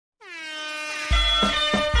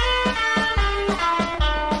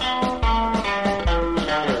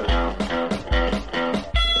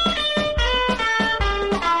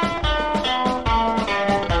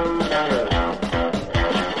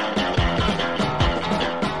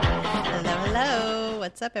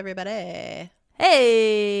What's up, everybody?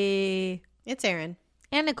 Hey, It's Erin.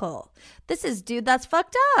 and Nicole. This is Dude That's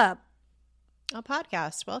Fucked Up. A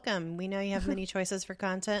podcast. Welcome. We know you have many choices for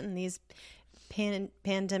content in these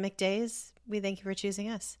pandemic days. We thank you for choosing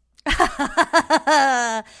us.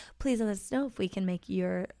 Please let us know if we can make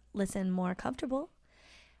your listen more comfortable.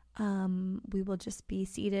 We will just be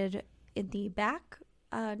seated in the back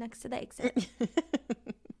next to the exit.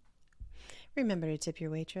 Remember to tip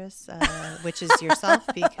your waitress, which is yourself,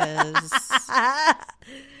 because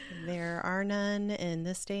there are none in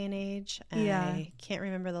this day and age. I can't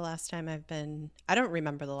remember the last time I don't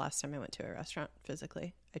remember the last time I went to a restaurant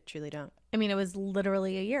physically. I truly don't. I mean, it was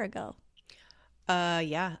literally a year ago.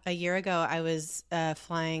 Yeah. A year ago, I was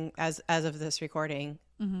flying, as of this recording,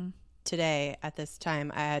 today at this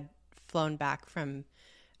time, I had flown back from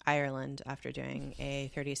Ireland after doing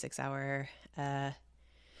a 36-hour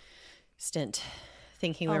stint,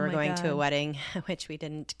 thinking we were going to a wedding, which we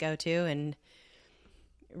didn't go to, and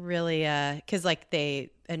really, because like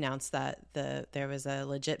they announced that there was a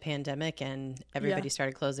legit pandemic and everybody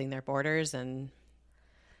started closing their borders, and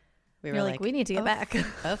we were like, we need to get back.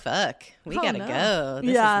 Oh fuck, we gotta go.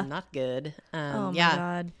 This is not good. Oh my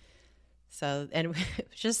God. So, and it was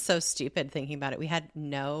just so stupid thinking about it. We had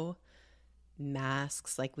no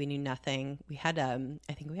masks, like we knew nothing. We had I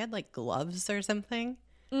think we had like gloves or something.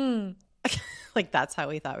 Like that's how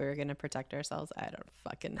we thought we were going to protect ourselves. I don't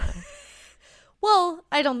fucking know. Well,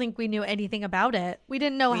 I don't think we knew anything about it. We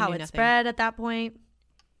didn't know how it spread at that point.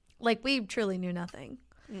 Like, we truly knew nothing.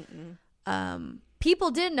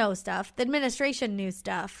 People did know stuff. The administration knew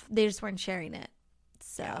stuff. They just weren't sharing it.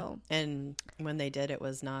 So, yeah. And when they did, it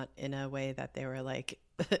was not in a way that they were like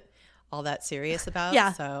all that serious about.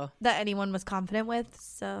 Yeah. So that anyone was confident with.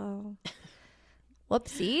 So,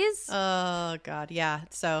 whoopsies. Oh God. Yeah.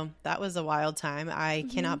 So that was a wild time. I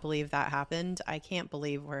cannot believe that happened. I can't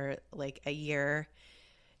believe we're like a year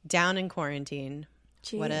down in quarantine.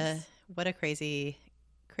 Jeez. What a crazy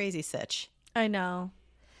sitch. I know.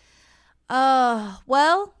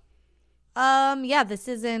 Well, yeah, this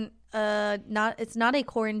isn't it's not a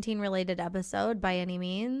quarantine related episode by any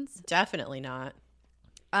means. Definitely not.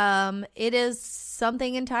 It is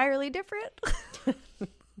something entirely different.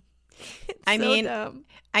 I dumb.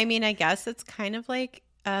 mean, I guess it's kind of like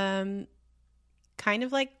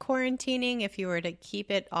quarantining if you were to keep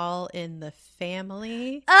it all in the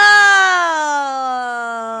family. Oh,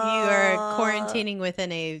 you are quarantining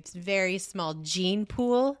within a very small gene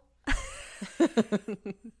pool. But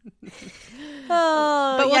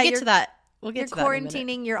we'll get to that. We'll get to that. You're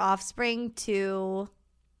quarantining your offspring to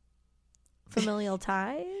familial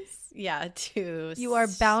ties. Yeah, you are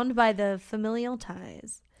bound by the familial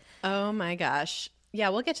ties. Oh my gosh. Yeah,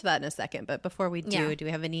 we'll get to that in a second. But before we do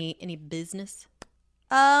we have any business?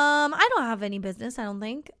 I don't have any business, I don't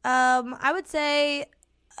think. I would say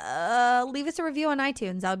leave us a review on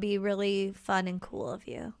iTunes. That would be really fun and cool of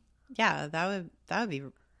you. Yeah, that would be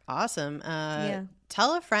awesome.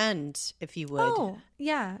 Tell a friend if you would. Oh,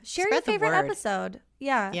 yeah. Share your favorite episode.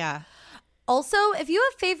 Yeah. Yeah. Also, if you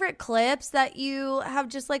have favorite clips that you have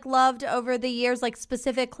just like loved over the years, like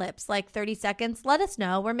specific clips, like 30 seconds, let us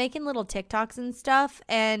know. We're making little TikToks and stuff.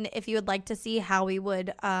 And if you would like to see how we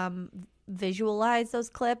would visualize those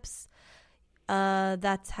clips,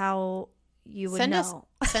 that's how you would know.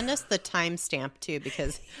 Send us the timestamp too,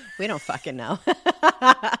 because we don't fucking know.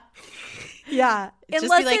 Yeah. Just be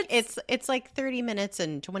like, it's like 30 minutes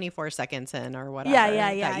and 24 seconds in or whatever.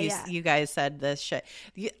 Yeah. You guys said this shit.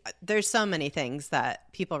 There's so many things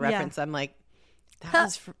that people reference. I'm like,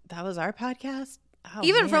 that was our podcast? Oh,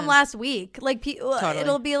 even from last week. Like, totally.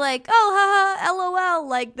 It'll be like, oh, haha, LOL,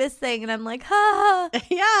 like this thing. And I'm like, ha.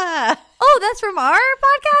 Yeah. Oh, that's from our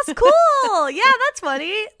podcast? Cool. Yeah, that's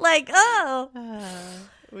funny. Like, oh.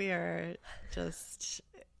 We are just,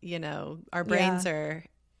 our brains are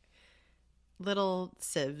little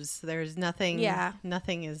sieves. There's nothing.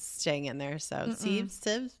 Nothing is staying in there. So sieves,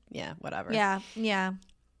 yeah, whatever. Yeah. Yeah.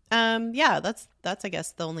 That's I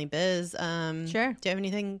guess the only biz. Sure. Do you have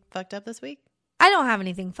anything fucked up this week? I don't have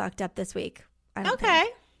anything fucked up this week. Okay.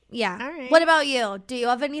 Think. Yeah. All right. What about you? Do you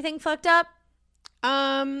have anything fucked up?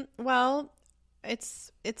 Well,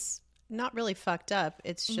 it's not really fucked up.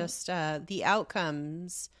 It's just the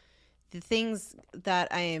outcomes. The things that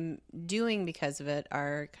I am doing because of it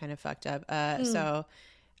are kind of fucked up. So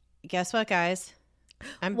guess what, guys?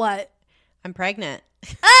 I'm pregnant.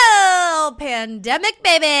 Oh, pandemic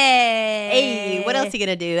baby. Hey, what else you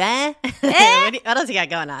gonna do, eh? What else you got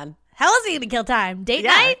going on? How else are you gonna kill time? Date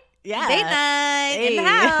night? Yeah. Date night in the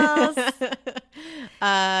house.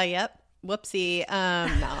 Yep. Whoopsie.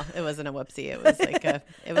 No, it wasn't a whoopsie. It was like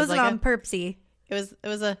it was like on purpsy. It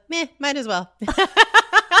was a meh, might as well.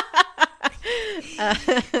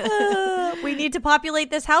 We need to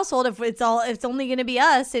populate this household. If it's only going to be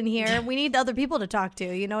us in here, we need other people to talk to.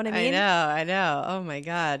 You know what I mean? I know. Oh my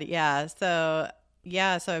God. Yeah. So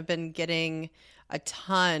I've been getting a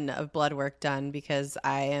ton of blood work done because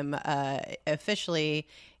I am officially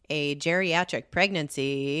a geriatric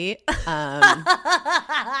pregnancy.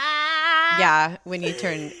 Yeah, when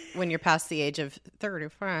you're past the age of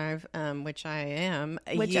 35, which I am,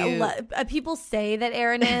 which people say that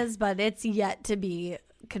Erin is, but it's yet to be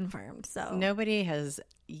confirmed. So nobody has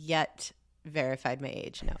yet verified my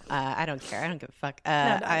age. No, I don't care. I don't give a fuck.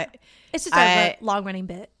 No. It's just our long running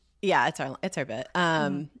bit. Yeah, it's our bit.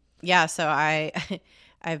 Yeah, so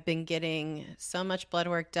I've been getting so much blood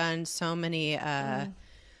work done, so many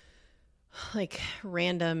like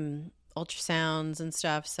random ultrasounds and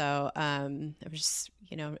stuff. So I'm just,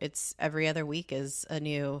 it's every other week is a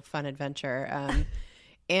new fun adventure.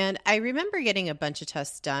 And I remember getting a bunch of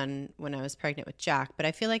tests done when I was pregnant with Jack, but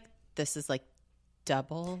I feel like this is like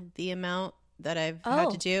double the amount that I've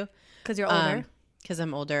had to do. Because you're older. Because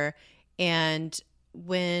I'm older. And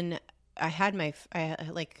when I had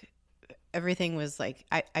everything was like,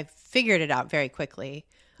 I figured it out very quickly.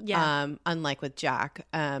 Yeah. Unlike with Jack,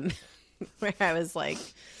 where I was like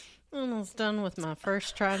almost done with my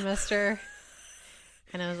first trimester.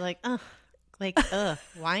 And I was like,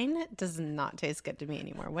 wine does not taste good to me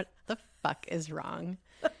anymore. What the fuck is wrong?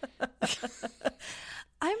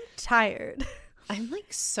 I'm tired. I'm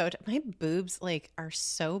like my boobs like are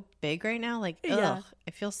so big right now. Like, ugh,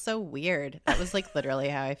 it feels so weird. That was like literally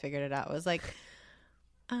how I figured it out. It was like,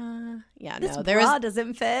 this bra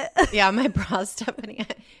doesn't fit. Yeah, my bra Stephanie.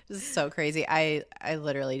 It was so crazy. I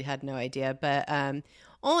literally had no idea, but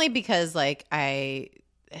only because like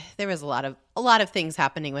there was a lot of things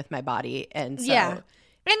happening with my body, and so and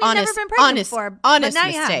you've never been pregnant before. Honest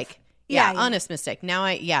mistake. Yeah, honest mistake. Now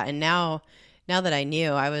now that I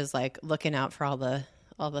knew, I was like looking out for all the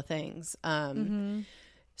things.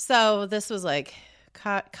 So this was like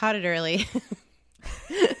caught it early.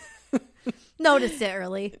 Noticed it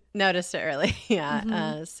early.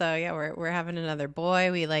 Yeah. So yeah, we're having another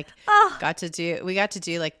boy. We got to do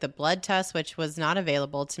like the blood test, which was not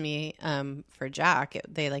available to me for Jack.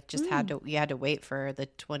 They like just you had to wait for the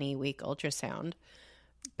 20-week ultrasound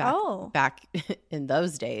back in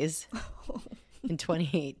those days in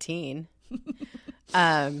 2018.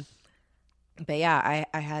 But yeah,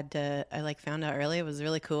 I found out early. It was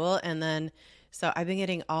really cool. And then so I've been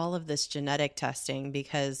getting all of this genetic testing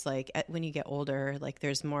because like when you get older, like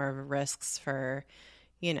there's more risks for,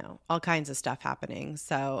 all kinds of stuff happening.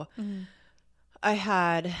 So I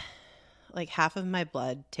had like half of my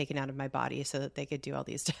blood taken out of my body so that they could do all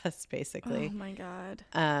these tests basically. Oh my God.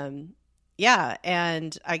 Yeah.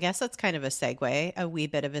 And I guess that's kind of a wee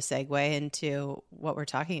bit of a segue into what we're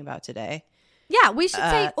talking about today. Yeah, we should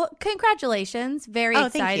say congratulations. Very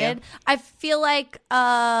excited. I feel like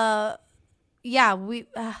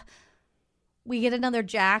we get another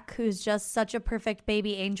Jack who's just such a perfect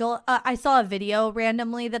baby angel. I saw a video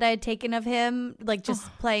randomly that I had taken of him, like just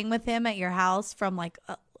playing with him at your house from like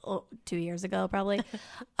 2 years ago, probably.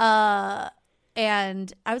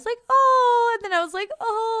 And I was like, and then I was like,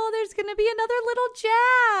 there's going to be another little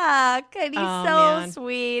Jack. And he's so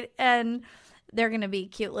sweet. And they're going to be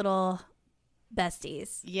cute little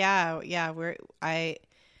besties. Yeah.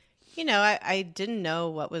 I didn't know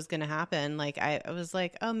what was going to happen. Like I was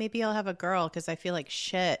like, maybe I'll have a girl because I feel like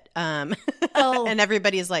shit. And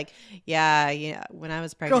everybody's like, yeah. When I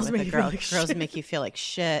was pregnant with a girl, girls make you feel like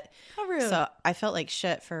shit. How rude. So I felt like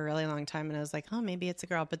shit for a really long time, and I was like, maybe it's a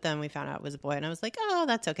girl. But then we found out it was a boy, and I was like,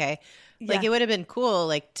 that's okay. Yeah. Like it would have been cool.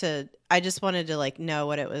 Like I just wanted to like know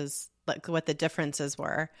what it was, like what the differences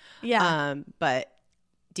were. Yeah. But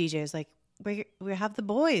DJ was like, we have the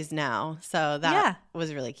boys now, so that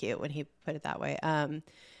was really cute when he put it that way.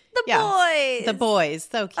 The boys,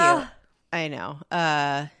 so cute. I know.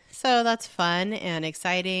 So that's fun and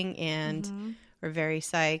exciting, and we're very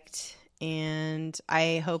psyched. And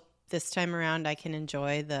I hope this time around I can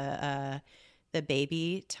enjoy the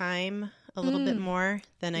baby time a little bit more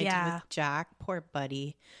than I did with Jack. Poor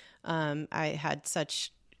buddy. I had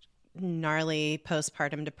such gnarly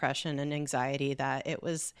postpartum depression and anxiety that it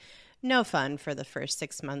was no fun for the first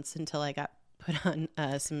 6 months until I got put on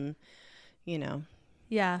some,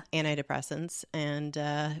 antidepressants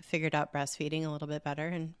and figured out breastfeeding a little bit better.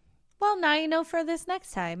 And well, now you know for this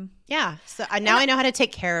next time. Yeah. So now I know how to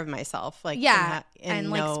take care of myself. Like and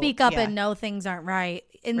like speak up and know things aren't right.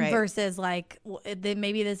 Versus like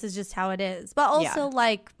maybe this is just how it is. But also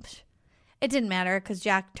like it didn't matter because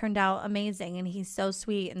Jack turned out amazing and he's so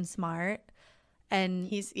sweet and smart. And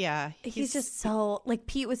he's just so, like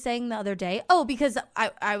Pete was saying the other day. Oh, because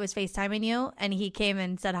I was FaceTiming you and he came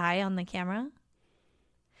and said hi on the camera.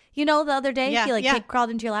 You know, the other day he crawled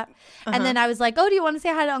into your lap. And then I was like, oh, do you want to say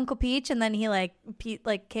hi to Uncle Peach? And then Pete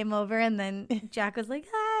came over and then Jack was like,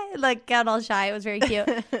 hi, like got all shy. It was very cute.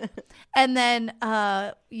 And then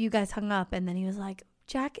you guys hung up and then he was like,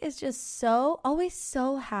 Jack is just always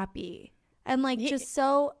so happy. And just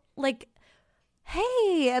so like,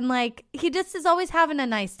 hey, and like he just is always having a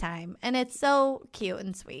nice time. And it's so cute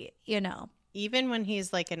and sweet, you know. Even when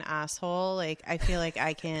he's like an asshole, like I feel like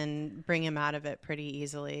I can bring him out of it pretty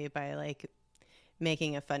easily by like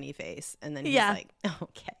making a funny face, and then he's like,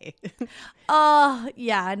 okay. Oh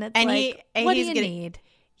yeah, and it's what do you need?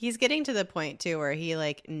 He's getting to the point too where he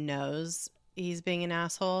like knows he's being an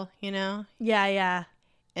asshole, you know? Yeah.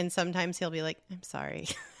 And sometimes he'll be like, I'm sorry.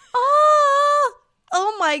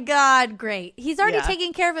 Oh my God, great. He's already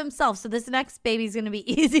taking care of himself, so this next baby's gonna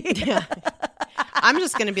be easy. Yeah. I'm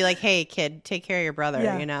just going to be like, hey, kid, take care of your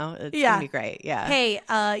brother, you know? It's going to be great. Yeah. Hey,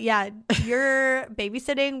 you're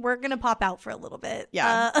babysitting. We're going to pop out for a little bit.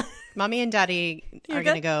 Yeah. Mommy and daddy are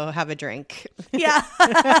going to go have a drink. Yeah.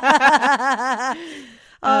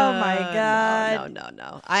 Oh, my God.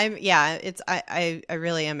 No. I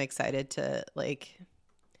really am excited to, like,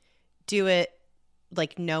 do it,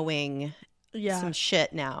 like, knowing some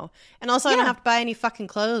shit now. And also, I don't have to buy any fucking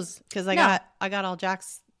clothes because I got all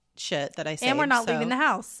Jack's shit that I saved. And we're not leaving the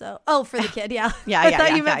house. So, for the kid, yeah. I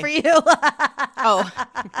thought you meant for you. Oh.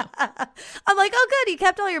 I'm like, oh, good. You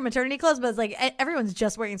kept all your maternity clothes, but it's like everyone's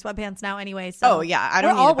just wearing sweatpants now anyway. So I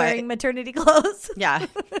don't. We're all wearing maternity clothes. Yeah.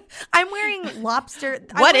 I'm wearing lobster.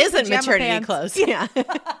 What isn't maternity clothes? Yeah.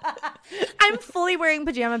 I'm fully wearing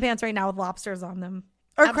pajama pants right now with lobsters on them.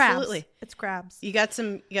 Or Absolutely. Crabs. It's crabs. You got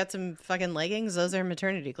some fucking leggings. Those are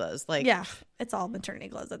maternity clothes. Like, yeah, it's all maternity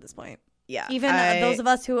clothes at this point. Yeah. Even those of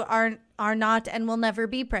us who are not and will never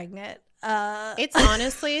be pregnant. It's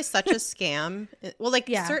honestly such a scam. Well, like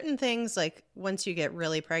certain things, like once you get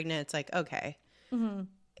really pregnant, it's like, okay,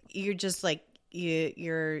 you're just like,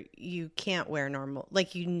 you can't wear normal.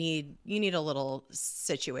 Like you need a little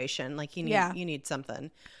situation. Like you need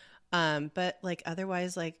something. But like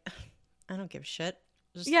otherwise, like I don't give a shit.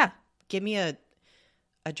 Just give me a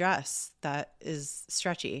dress that is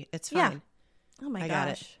stretchy. It's fine. Oh my gosh. Got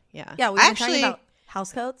it. Yeah. Yeah, we were talking about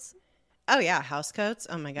house coats. Oh yeah, house coats.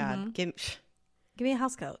 Oh my God. Give me a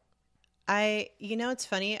house coat. It's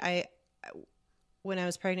funny. When I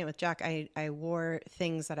was pregnant with Jack, I wore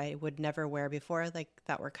things that I would never wear before, like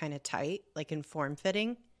that were kind of tight, like in form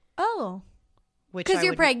fitting. Oh. Because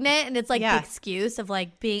you're pregnant and it's like the excuse of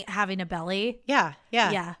like having a belly. Yeah.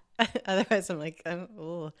 Otherwise I'm like,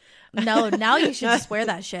 oh. No, now you should just wear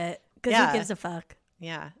that shit. Because who gives a fuck?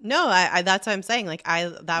 Yeah. No, I that's what I'm saying. Like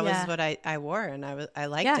that was what I wore and I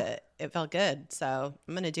liked it. It felt good. So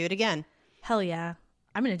I'm going to do it again. Hell yeah.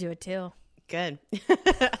 I'm going to do it too. Good.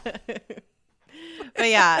 But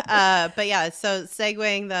yeah. So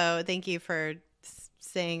segueing though, thank you for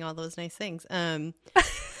saying all those nice things. I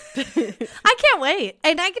can't wait.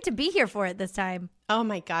 And I get to be here for it this time. Oh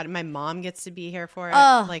my God. My mom gets to be here for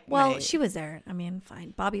it. She was there. I mean,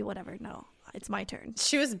 fine. Bobby, whatever. No. It's my turn.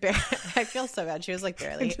 She was I feel so bad. She was like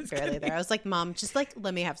barely there. I was like, Mom, just like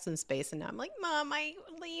let me have some space. And now I'm like, Mom,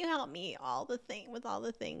 will you help me with all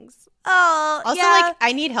the things? Oh, also, like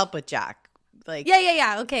I need help with Jack. Like,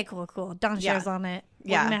 yeah. Okay, cool. Don shares on it.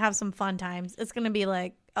 We're gonna have some fun times. It's gonna be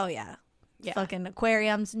like, fucking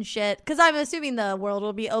aquariums and shit. Because I'm assuming the world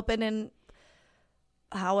will be open in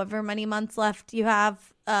however many months left you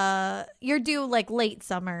have. You're due like late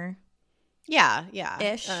summer. Yeah.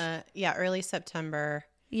 Ish. Early September.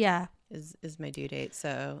 Yeah. Is my due date.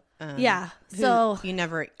 So I'm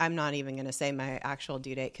not even going to say my actual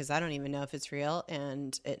due date because I don't even know if it's real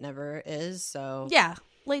and it never is. So yeah,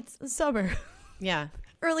 late summer. Yeah.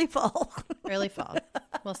 Early fall.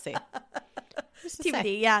 We'll see.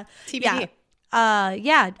 TBD. Yeah. TBD.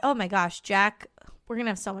 Yeah. Oh my gosh, Jack, we're going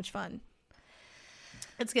to have so much fun.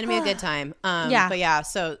 It's going to be a good time. But yeah,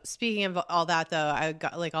 so speaking of all that though, I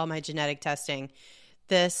got like all my genetic testing.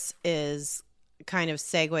 This is kind of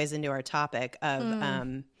segues into our topic of,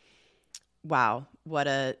 wow, what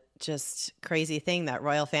a just crazy thing that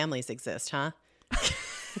royal families exist, huh?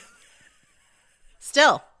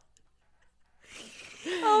 Still.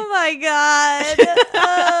 Oh my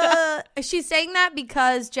God. She's saying that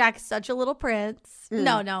because Jack's such a little prince.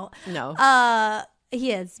 No. No.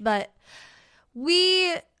 He is, but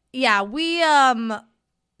we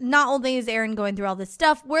not only is Aaron going through all this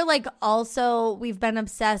stuff, we're like also, we've been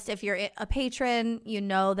obsessed. If you're a patron, you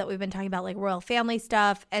know that we've been talking about like royal family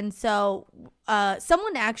stuff. And so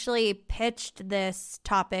someone actually pitched this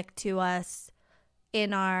topic to us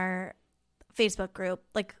in our Facebook group,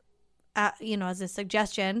 like, as a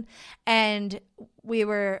suggestion. And we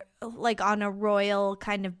were like on a royal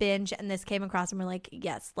kind of binge, and this came across, and we're like,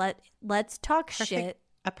 yes, let's talk shit.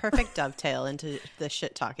 A perfect dovetail into the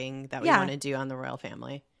shit talking that we want to do on the royal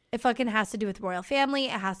family. It fucking has to do with royal family.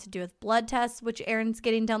 It has to do with blood tests, which Aaron's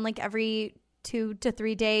getting done like every 2 to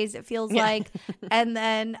 3 days, it feels like. And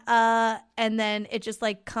then it just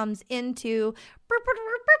like comes into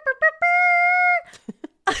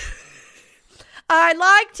I'd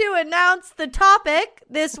like to announce the topic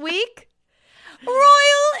this week.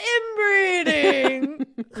 Royal inbreeding.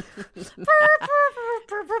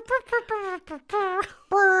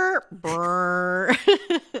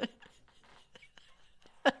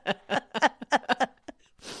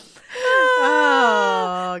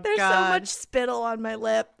 Oh, there's God. so much spittle on my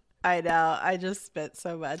lip. I know. I just spit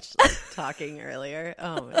so much talking earlier.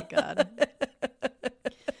 Oh my God.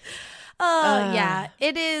 Yeah,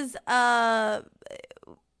 it is.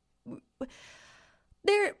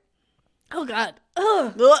 There. Oh God.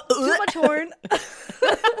 Too much horn.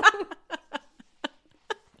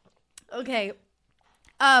 Okay.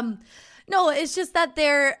 No, it's just that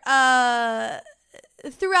they're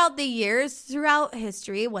throughout the years, throughout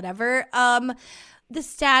history, whatever, the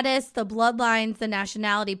status, the bloodlines, the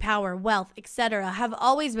nationality, power, wealth, etc., have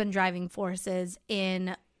always been driving forces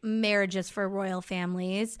in marriages for royal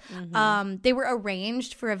families. Mm-hmm. They were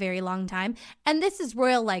arranged for a very long time, and this is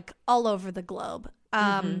royal like all over the globe.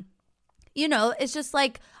 It's just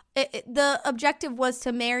like the objective was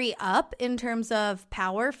to marry up in terms of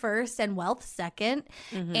power first and wealth second.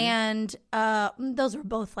 And those are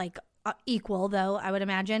both like equal, though, I would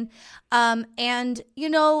imagine. And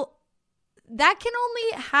that can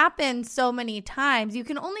only happen so many times. You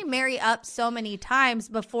can only marry up so many times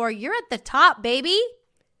before you're at the top, baby.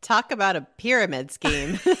 Talk about a pyramid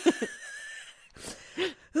scheme.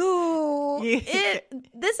 Ooh,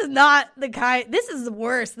 this is not the kind. This is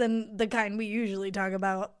worse than the kind we usually talk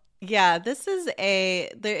about. Yeah, this is a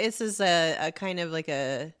kind of like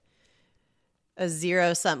a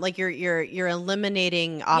zero sum. Like you're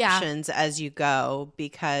eliminating options as you go,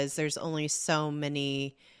 because there's only so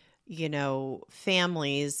many,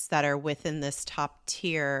 families that are within this top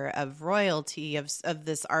tier of royalty of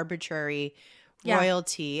this arbitrary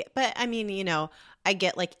royalty. But I mean, I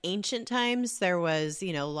get like ancient times there was,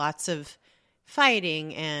 lots of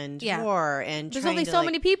fighting and war, and there's only so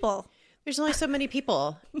many people. There's only so many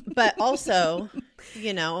people. But also,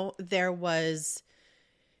 you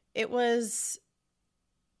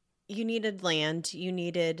needed land, you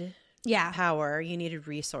needed power, you needed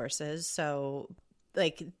resources. So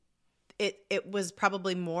like it was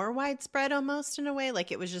probably more widespread almost in a way.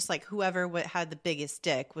 Like it was just like whoever had the biggest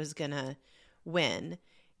dick was going to win.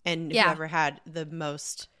 And whoever had the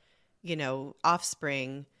most,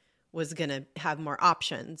 offspring was going to have more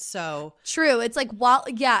options. So true. It's like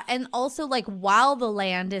and also like while the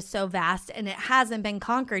land is so vast and it hasn't been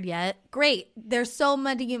conquered yet, great. There's so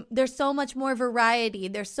much more variety.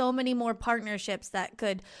 There's so many more partnerships that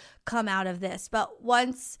could come out of this. But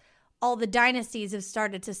once all the dynasties have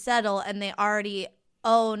started to settle and they already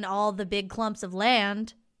own all the big clumps of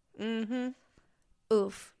land,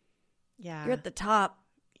 oof. Yeah. You're at the top.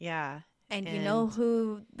 Yeah. And you know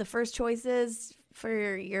who the first choice is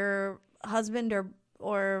for your husband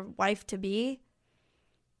or wife to be?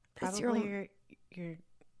 Probably your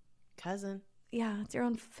cousin. Yeah, it's your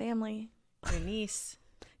own family. Your niece.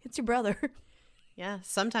 It's your brother. Yeah,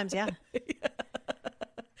 sometimes, yeah.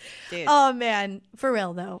 Dude. Oh, man. For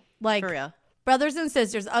real, though. Like, for real. Brothers and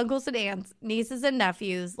sisters, uncles and aunts, nieces and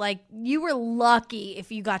nephews. Like, you were lucky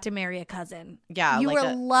if you got to marry a cousin. Yeah. You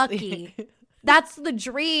were lucky. That's the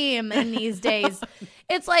dream in these days.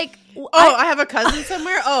 It's like, I have a cousin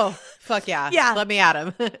somewhere. Oh, fuck yeah. Yeah. Let me at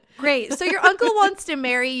him. Great. So your uncle wants to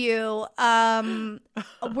marry you.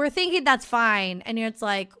 We're thinking that's fine. And it's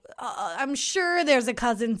like, I'm sure there's a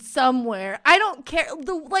cousin somewhere. I don't care.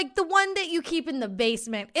 The one that you keep in the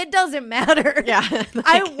basement. It doesn't matter. Yeah.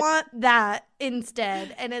 I want that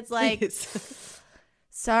instead. And it's like, please.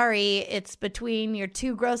 Sorry, it's between your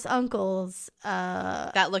two gross uncles.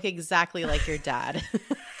 That look exactly like your dad.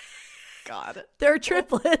 God. They're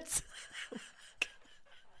triplets.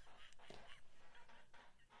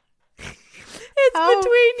 It's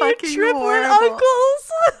between your triplet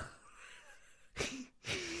uncles.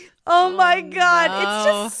 Oh my God. No. It's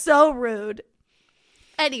just so rude.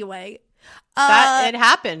 Anyway. It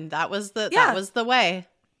happened. That was the way.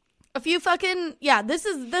 This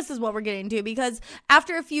is what we're getting to, because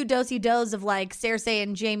after a few do-si-dos of like Cersei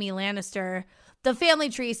and Jaime Lannister, the family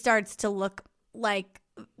tree starts to look like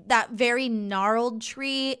that very gnarled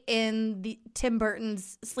tree in the Tim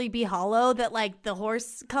Burton's Sleepy Hollow that like the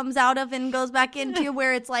horse comes out of and goes back into,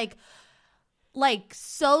 where it's like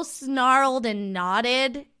so snarled and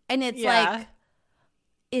knotted, and it's like,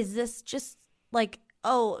 is this just like,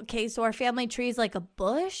 oh, okay, so our family tree is like a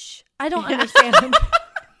bush? I don't understand.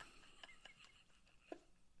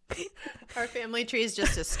 Our family tree is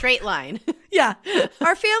just a straight line. Yeah.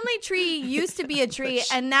 Our family tree used to be a tree,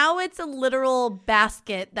 and now it's a literal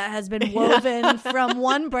basket that has been woven from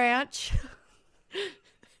one branch.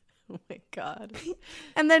 Oh my God.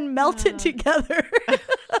 And then melted together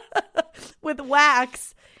with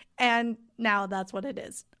wax. And now that's what it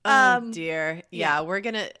is. Oh, dear. Yeah, we're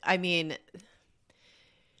going to, I mean,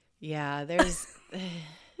 yeah, there's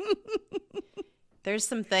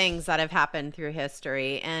some things that have happened through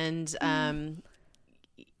history, and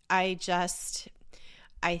I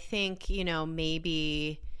think,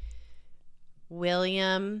 maybe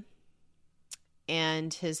William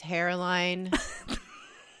and his hairline,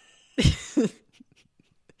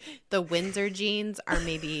 the Windsor genes are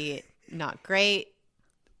maybe not great.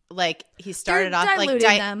 Like, he started off like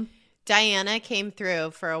Diana came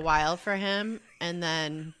through for a while for him, and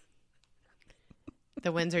then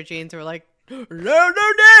the Windsor genes were like,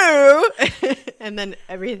 no. And then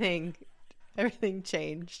everything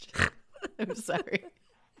changed. I'm sorry.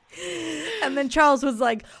 And then Charles was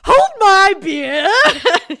like, hold my beer.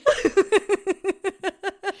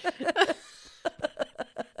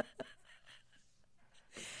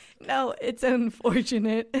 No, it's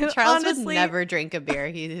unfortunate. Charles would never drink a beer.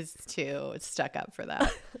 He is too stuck up for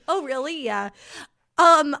that. Oh, really? Yeah.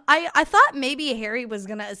 I thought maybe Harry was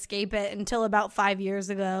going to escape it until about 5 years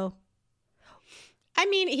ago. I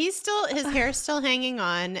mean, his hair's still hanging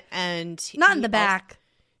on, and not in the back.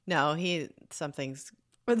 No, something's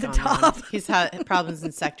or the top. On. He's had problems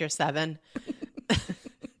in Sector 7.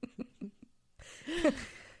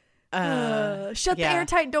 Shut the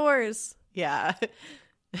airtight doors. Yeah.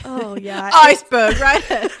 Oh yeah. Iceberg,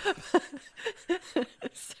 right?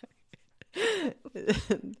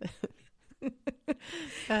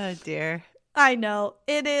 Oh dear. I know.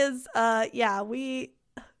 It is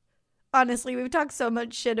we've talked so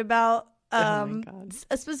much shit about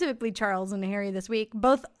specifically Charles and Harry this week,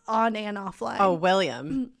 both on and offline. Oh,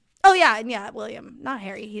 William. Oh yeah, William, not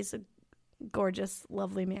Harry. He's a gorgeous,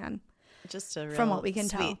 lovely man. Just a real from what we can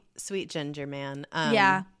tell, sweet ginger man.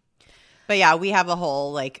 Yeah. But yeah, we have a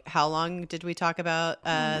whole, like, how long did we talk about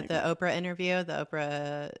the Oprah interview, the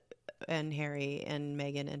Oprah and Harry and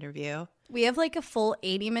Meghan interview? We have like a full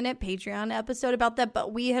 80-minute Patreon episode about that,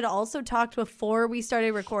 but we had also talked before we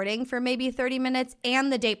started recording for maybe 30 minutes,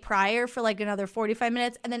 and the day prior for like another 45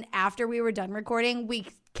 minutes. And then after we were done recording,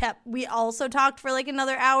 we also talked for like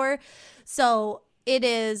another hour. So it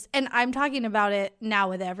is, and I'm talking about it now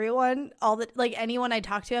with everyone, anyone I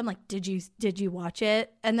talk to, I'm like, did you watch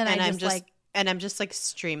it? And then I'm just like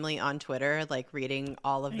extremely on Twitter, like reading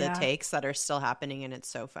all of the takes that are still happening, and it's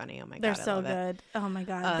so funny. Oh my God, they're so good. Oh my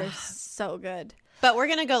God, they're so good. But we're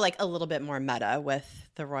gonna go like a little bit more meta with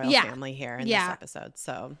the royal family here in this episode.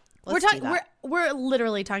 So we're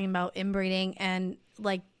literally talking about inbreeding and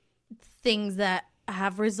like things that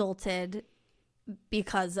have resulted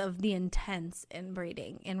because of the intense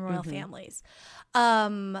inbreeding in royal families.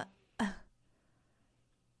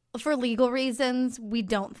 For legal reasons, we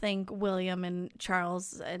don't think William and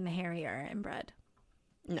Charles and Harry are inbred.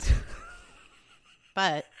 No.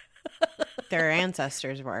 But their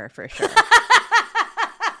ancestors were, for sure.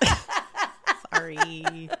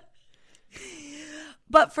 Sorry.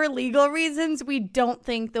 But for legal reasons, we don't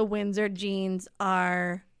think the Windsor genes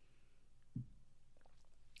are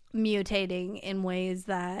mutating in ways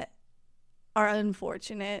that are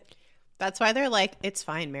unfortunate. That's why they're like, it's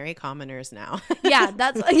fine, marry commoners now.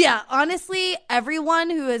 Honestly, everyone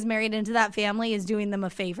who is married into that family is doing them a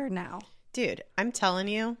favor now. Dude, I'm telling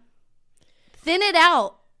you. Thin it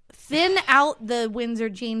out. Thin out the Windsor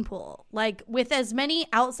gene pool, like with as many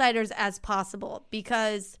outsiders as possible,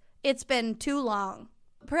 because it's been too long.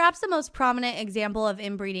 Perhaps the most prominent example of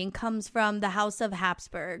inbreeding comes from the House of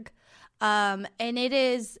Habsburg. And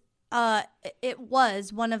it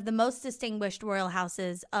was one of the most distinguished royal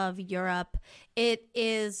houses of Europe. It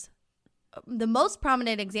is the most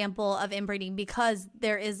prominent example of inbreeding because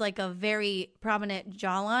there is like a very prominent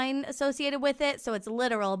jawline associated with it. So it's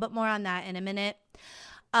literal, but more on that in a minute.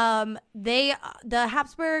 The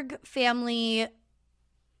Habsburg family,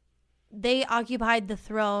 they occupied the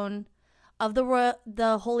throne of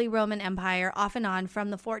the Holy Roman Empire off and on from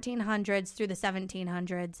the 1400s through the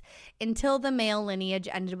 1700s until the male lineage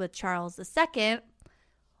ended with Charles II.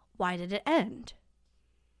 Why did it end?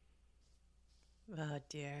 Oh,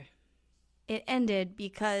 dear. It ended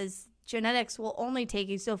because genetics will only take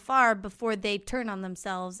you so far before they turn on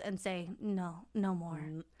themselves and say, no more.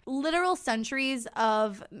 Literal centuries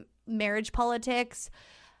of marriage politics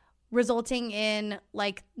resulting in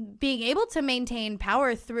like being able to maintain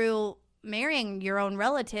power through marrying your own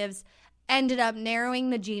relatives ended up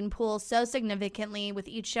narrowing the gene pool so significantly with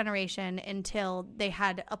each generation until they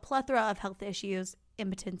had a plethora of health issues,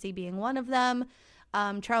 impotency being one of them.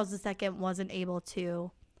 Charles II wasn't able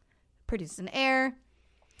to produce an heir,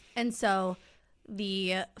 and so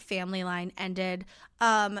the family line ended.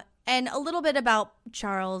 And a little bit about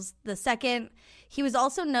Charles II. He was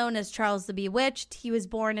also known as Charles the Bewitched. He was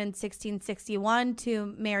born in 1661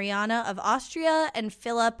 to Mariana of Austria and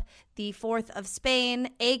Philip IV of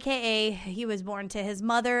Spain, a.k.a. he was born to his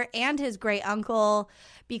mother and his great uncle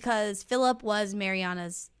because Philip was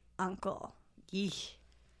Mariana's uncle. Yeesh.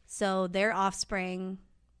 So their offspring,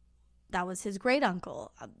 that was his great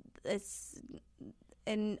uncle.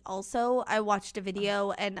 And also I watched a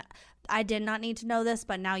video and I did not need to know this,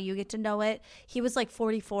 but now you get to know it. He was like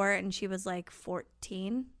 44 and she was like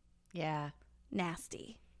 14. Yeah.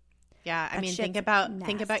 Nasty. Yeah, I mean, think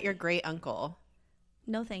about your great uncle.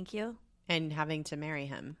 No, thank you. And having to marry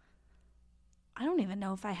him. I don't even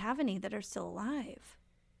know if I have any that are still alive.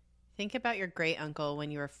 Think about your great uncle when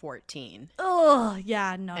you were 14. Oh,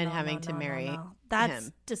 yeah, no. And having to marry him.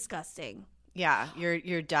 That's disgusting. Yeah,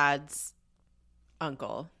 your dad's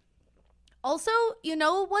uncle. Also, you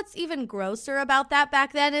know what's even grosser about that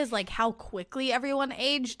back then is like how quickly everyone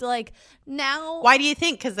aged. Like now, why do you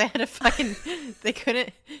think? Because they had a fucking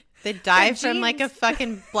they died from like a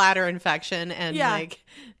fucking bladder infection, and like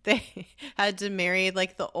they had to marry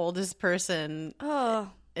like the oldest person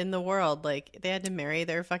in the world. Like they had to marry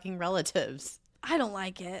their fucking relatives. I don't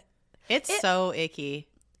like it. It's so icky.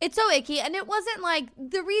 It's so icky, and it wasn't like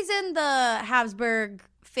the reason the Habsburg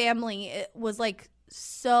family was like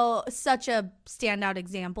such a standout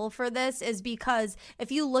example for this is because if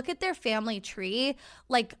you look at their family tree,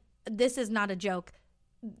 like this is not a joke,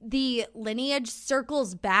 the lineage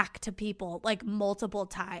circles back to people like multiple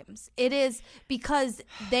times. It is because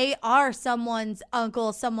they are someone's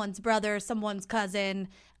uncle, someone's brother, someone's cousin,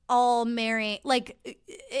 all marrying. Like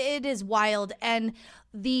it is wild. And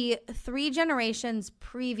the 3 generations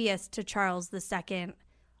previous to Charles II,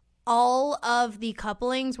 all of the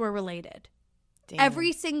couplings were related. Damn.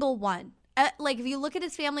 Every single one. Like if you look at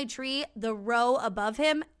his family tree, the row above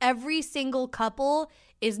him, every single couple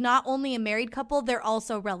is not only a married couple, they're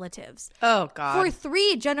also relatives. Oh God. For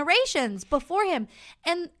 3 generations before him.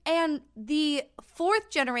 And the 4th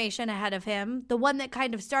generation ahead of him, the one that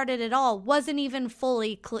kind of started it all, wasn't even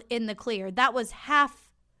fully in the clear. That was half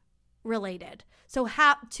related. So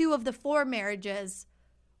 2 of the 4 marriages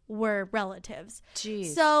were relatives. Jeez.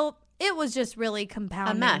 So it was just really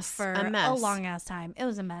compounding for a long ass time. It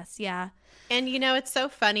was a mess, yeah. And you know, it's so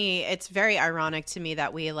funny. It's very ironic to me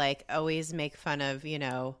that we like always make fun of, you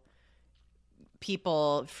know,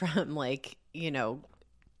 people from like, you know,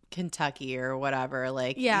 Kentucky or whatever,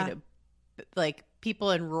 like, you know, like people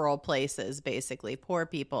in rural places, basically poor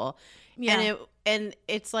people. Yeah. And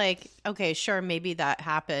it's like, okay, sure, maybe that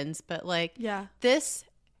happens, but like, this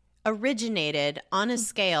originated on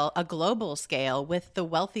a global scale with the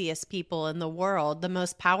wealthiest people in the world, the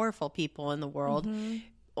most powerful people in the world,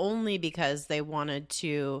 only because they wanted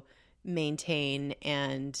to maintain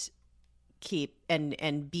and keep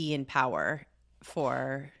and be in power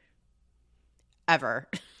for ever.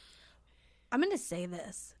 I'm going to say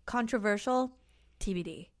this. Controversial,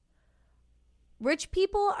 TBD. Rich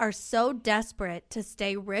people are so desperate to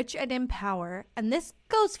stay rich and in power, and this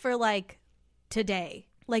goes for like today.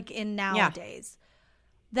 Like in nowadays,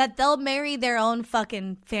 that they'll marry their own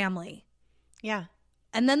fucking family. Yeah.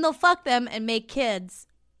 And then they'll fuck them and make kids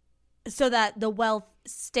so that the wealth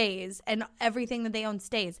stays and everything that they own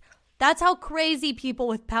stays. That's how crazy people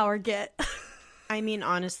with power get. I mean,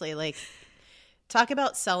 honestly, like, talk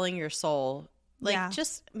about selling your soul. Like,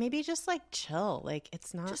 just like chill. Like,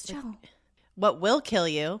 it's not. Just chill. What will kill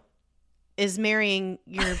you is marrying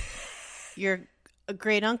your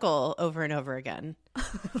great uncle over and over again.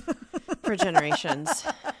 For generations.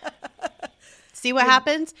 See what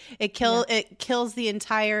happens? It kills the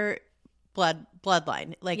entire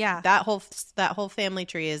bloodline. Like that whole family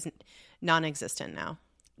tree is non-existent now.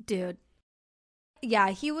 Dude.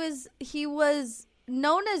 Yeah, he was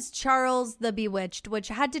known as Charles the Bewitched, which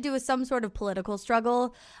had to do with some sort of political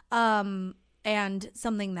struggle. and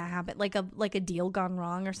something that happened, like a deal gone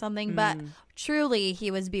wrong or something. But truly,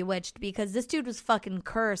 he was bewitched because this dude was fucking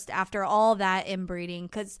cursed after all that inbreeding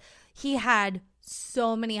because he had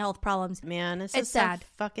so many health problems. Man, it's sad. So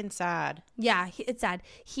fucking sad. Yeah, it's sad.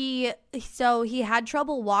 He had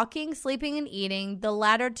trouble walking, sleeping, and eating. The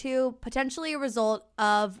latter two potentially a result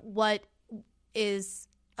of what was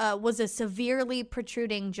a severely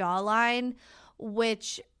protruding jawline,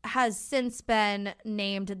 which has since been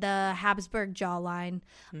named the Habsburg jawline,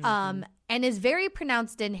 and is very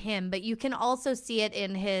pronounced in him. But you can also see it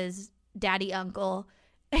in his daddy uncle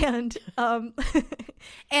and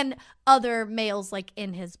and other males like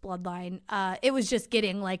in his bloodline. It was just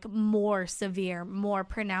getting like more severe, more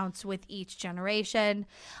pronounced with each generation.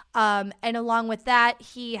 And along with that,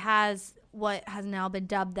 he has what has now been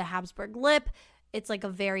dubbed the Habsburg lip. It's like a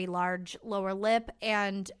very large lower lip,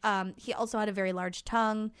 and he also had a very large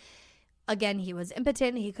tongue. Again, he was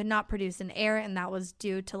impotent. He could not produce an heir, and that was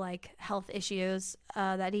due to like health issues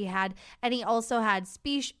that he had. And he also had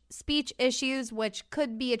speech issues, which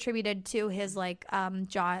could be attributed to his like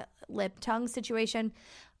jaw, lip, tongue situation.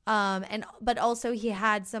 But also he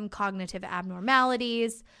had some cognitive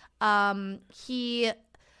abnormalities.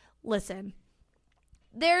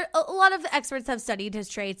 There, a lot of experts have studied his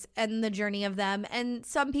traits and the journey of them, and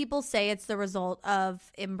some people say it's the result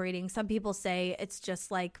of inbreeding. Some people say it's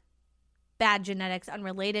just like bad genetics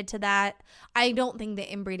unrelated to that. I don't think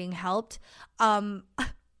the inbreeding helped.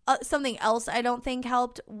 Something else I don't think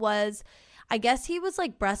helped was, I guess he was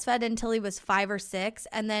like breastfed until he was 5 or 6,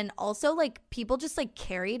 and then also like people just like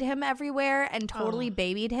carried him everywhere and totally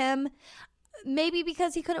babied him. Maybe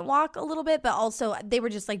because he couldn't walk a little bit, but also they were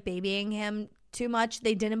just like babying him too much.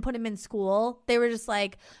 They didn't put him in school. They were just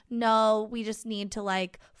like, no, we just need to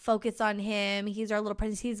like focus on him. He's our little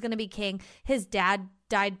prince. He's gonna be king. His dad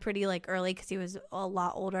died pretty like early because he was a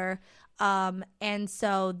lot older, and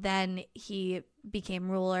so then he became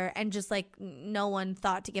ruler, and just like no one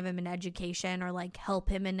thought to give him an education or like help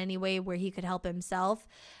him in any way where he could help himself.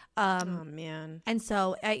 Oh man. And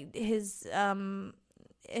so his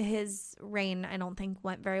reign I don't think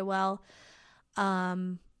went very well.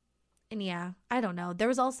 And yeah, I don't know. There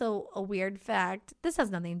was also a weird fact. This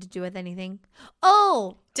has nothing to do with anything.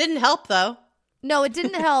 Oh! Didn't help, though. No, it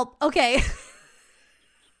didn't help. Okay.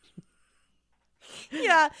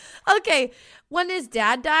 Yeah. Okay. When his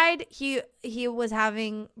dad died, he was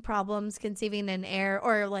having problems conceiving an heir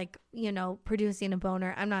or like, producing a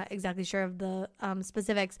boner. I'm not exactly sure of the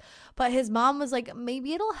specifics. But his mom was like,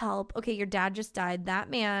 maybe it'll help. Okay, your dad just died. That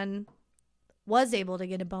man was able to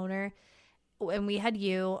get a boner. And we had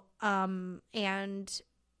you, and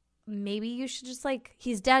maybe you should just like,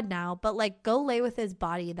 he's dead now, but like go lay with his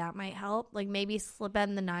body. That might help. Like maybe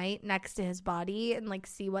spend the night next to his body and like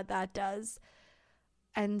see what that does.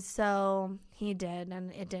 And so he did,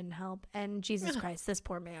 and it didn't help. And Jesus Christ, this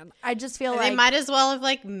poor man. I just feel like they might as well have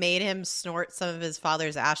like made him snort some of his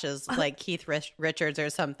father's ashes, like Keith Richards or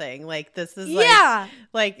something. Like this is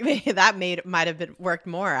like that might have been worked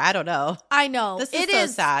more. I don't know. I know this is so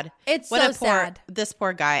sad. It's so sad. This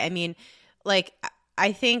poor guy. I mean, like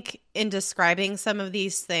I think in describing some of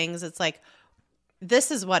these things, it's like,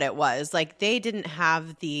 this is what it was. Like they didn't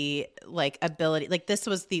have the like ability. Like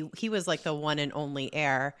he was like the one and only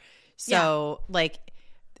heir. So like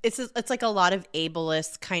it's like a lot of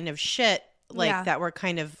ableist kind of shit like that we're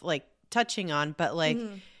kind of like touching on. But like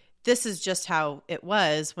this is just how it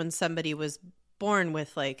was when somebody was born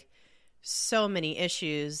with like so many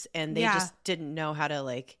issues and they just didn't know how to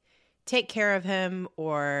like take care of him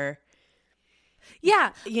or. Yeah.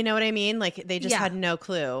 You know what I mean? Like they just had no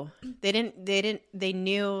clue. They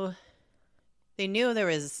knew there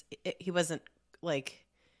was, he wasn't like,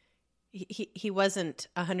 he wasn't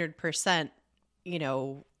 100%,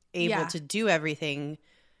 able to do everything.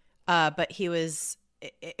 But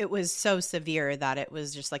it was so severe that it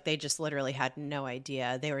was just like, they just literally had no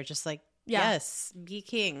idea. They were just like, yes, be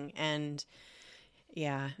king. And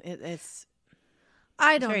it's,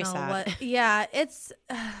 I don't know sad.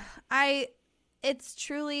 It's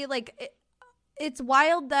truly like it's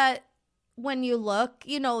wild that when you look,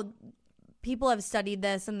 people have studied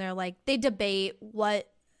this and they're like, they debate what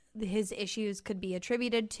his issues could be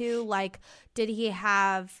attributed to. Like, did he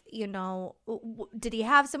have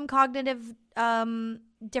some cognitive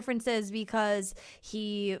differences because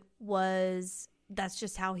that's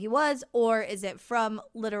just how he was, or is it from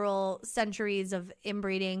literal centuries of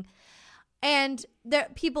inbreeding? And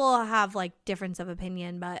people have like difference of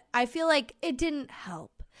opinion, but I feel like it didn't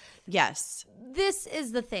help. Yes. This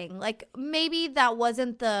is the thing. Like, maybe that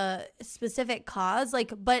wasn't the specific cause,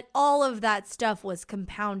 like, but all of that stuff was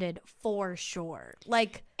compounded for sure.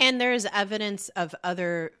 Like, and there's evidence of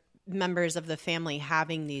other members of the family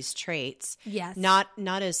having these traits. yes. Not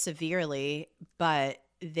as severely, but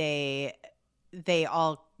they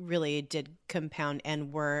all really did compound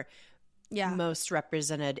and were most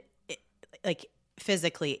represented like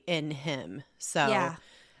physically in him. So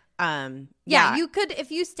you could,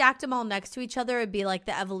 if you stacked them all next to each other, it'd be like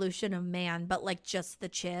the evolution of man, but like just the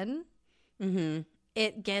chin. Mm-hmm.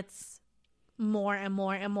 It gets more and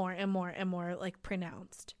more and more and more and more like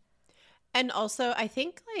pronounced. And also, I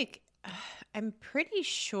think like I'm pretty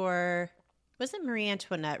sure, wasn't Marie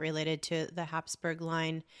Antoinette related to the Habsburg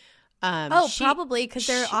line? Probably because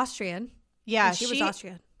they're Austrian. Yeah, and she was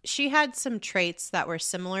Austrian. She had some traits that were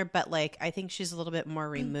similar, but like I think she's a little bit more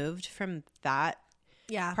removed from that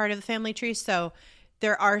part of the family tree. So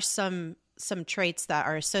there are some traits that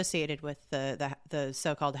are associated with the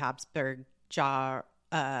so-called Habsburg jaw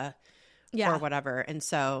or whatever. And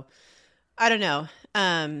so I don't know.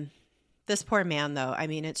 This poor man, though, I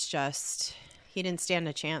mean, it's just he didn't stand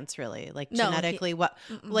a chance, really. Like genetically,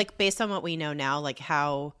 like based on what we know now, like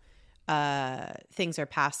how things are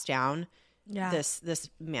passed down. Yeah. This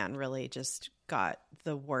man really just got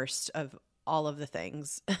the worst of all of the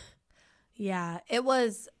things. Yeah, it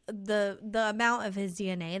was the amount of his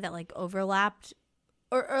DNA that like overlapped,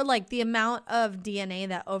 or like the amount of DNA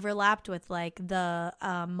that overlapped with like the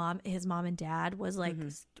his mom and dad was like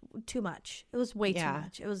too much. It was way too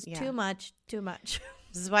much. It was too much.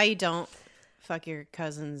 This is why you don't fuck your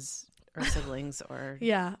cousins or siblings or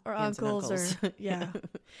or uncles or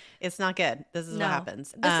it's not good. This is what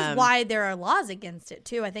happens. This is why there are laws against it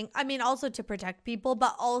too. I think, I mean, also to protect people,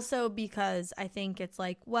 but also because I think it's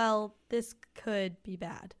like, well, this could be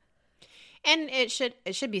bad. And it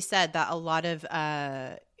should be said that a lot of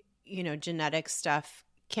genetic stuff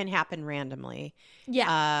can happen randomly.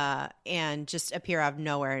 Yeah. And just appear out of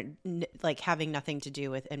nowhere, like having nothing to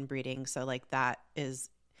do with inbreeding. So like that is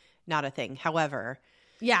not a thing. However,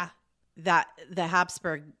 that the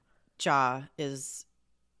Habsburg jaw is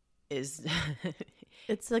it's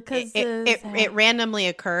because it randomly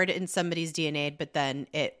occurred in somebody's DNA, but then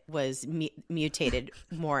it was mutated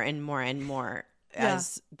more and more and more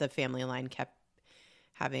as the family line kept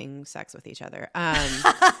having sex with each other.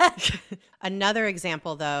 Another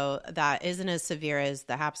example, though, that isn't as severe as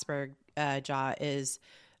the Habsburg jaw is,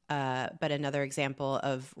 but another example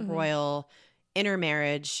of royal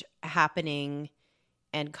intermarriage happening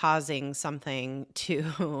and causing something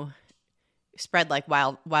to spread like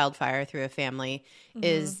wildfire through a family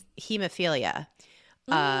is hemophilia.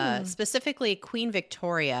 Specifically, Queen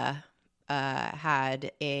Victoria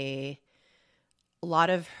had a lot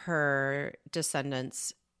of her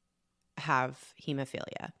descendants have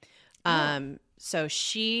hemophilia. So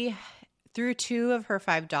she, through two of her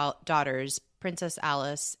 5 daughters, Princess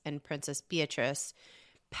Alice and Princess Beatrice,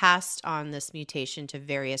 passed on this mutation to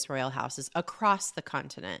various royal houses across the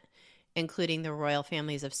continent, including the royal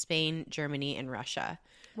families of Spain, Germany, and Russia.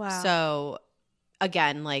 Wow. So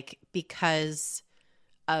again, like because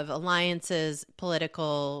of alliances,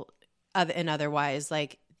 political and otherwise,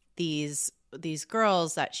 like these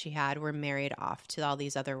girls that she had were married off to all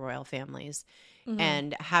these other royal families.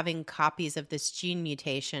 And having copies of this gene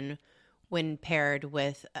mutation when paired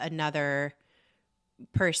with another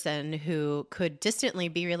person who could distantly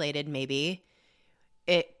be related, maybe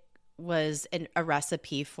it was a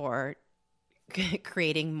recipe for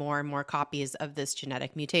creating more and more copies of this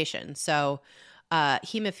genetic mutation. So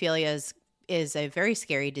hemophilia is a very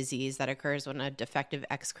scary disease that occurs when a defective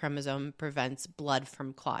X chromosome prevents blood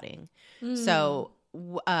from clotting. So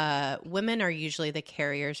women are usually the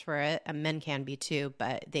carriers for it, and men can be too,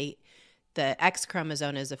 but the X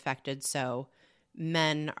chromosome is affected, so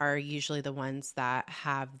men are usually the ones that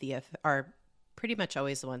are pretty much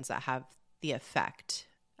always the ones that have the effect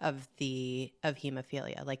of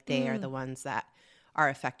hemophilia. Like they are the ones that are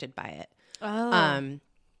affected by it.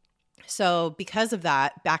 So because of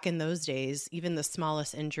that, back in those days, even the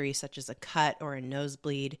smallest injury, such as a cut or a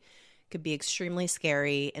nosebleed, could be extremely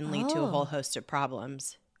scary and lead to a whole host of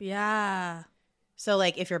problems. Yeah. So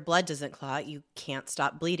like if your blood doesn't clot, you can't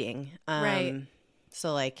stop bleeding. Right.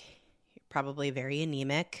 So like you're probably very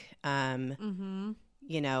anemic. You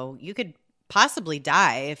could possibly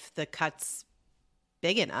die if the cut's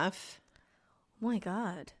big enough. Oh my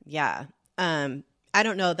God. Yeah. I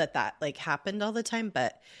don't know that like happened all the time,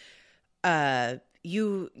 but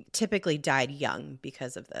you typically died young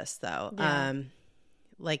because of this, though. Yeah.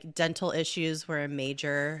 Like dental issues were a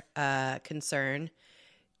major concern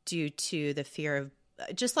due to the fear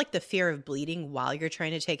just like the fear of bleeding while you're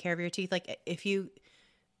trying to take care of your teeth. Like if you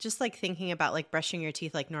just like thinking about like brushing your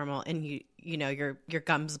teeth like normal and you know, your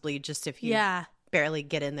gums bleed just if you barely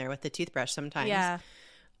get in there with the toothbrush sometimes. Yeah.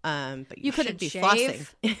 But You should couldn't be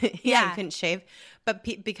shave? flossing. Yeah. You couldn't shave. But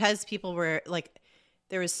because people were like,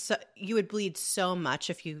 you would bleed so much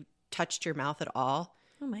if you touched your mouth at all.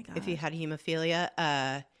 Oh my God. If you had hemophilia,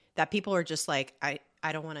 that people were just like, I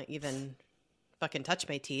don't want to even fucking touch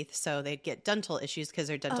my teeth. So they'd get dental issues because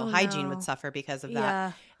their dental hygiene would suffer because of that.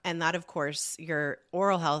 Yeah. And that, of course, your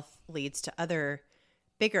oral health leads to other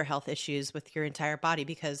bigger health issues with your entire body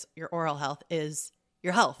because your oral health is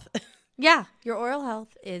your health. Yeah. Your oral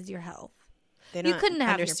health is your health. They don't couldn't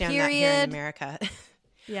have your understand that here in period. America.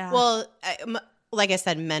 Yeah. Well, like I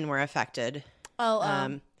said, men were affected.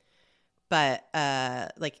 But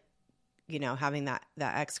like, you know, having that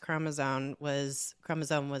X chromosome was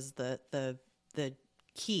the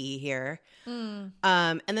key here.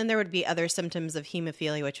 And then there would be other symptoms of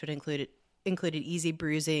hemophilia, which would included easy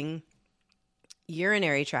bruising,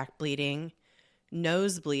 urinary tract bleeding,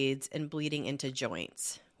 nosebleeds, and bleeding into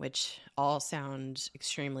joints, which all sound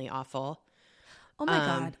extremely awful. Oh my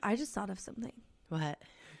God. I just thought of something. What?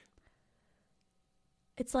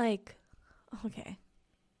 It's like, okay.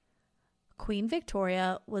 Queen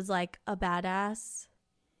Victoria was like a badass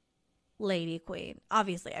lady queen.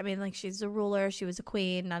 Obviously. I mean, like, she's a ruler. She was a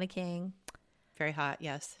queen, not a king. Very hot,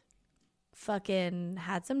 yes. Fucking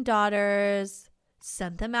had some daughters,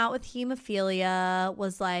 sent them out with hemophilia,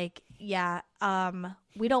 was like, yeah,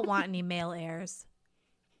 we don't want any male heirs.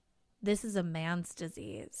 This is a man's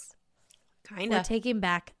disease. Kind We're of. taking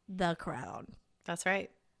back the crown. That's right.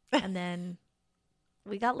 And then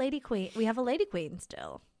we got Lady Queen. We have a Lady Queen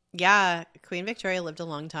still. Yeah, Queen Victoria lived a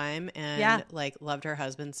long time and Yeah. like loved her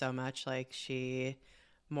husband so much, like she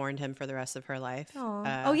mourned him for the rest of her life.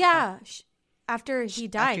 Oh yeah, after he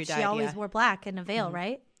died, he she died, always yeah. wore black and a veil,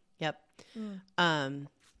 right? Yep.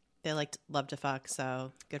 They love to fuck,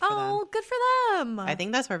 so good for them. Oh, good for them. I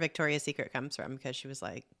think that's where Victoria's Secret comes from because she was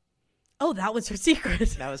like, oh, that was her secret.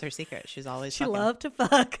 that was her secret. She's always She fucking. loved to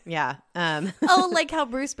fuck. Yeah. Oh, like how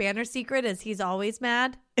Bruce Banner's secret is he's always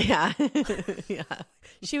mad. Yeah. Yeah.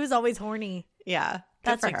 She was always horny. Yeah. Good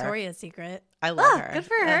That's for her. Victoria's secret. I love her. Good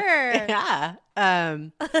for her. Yeah.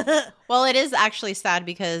 Well, it is actually sad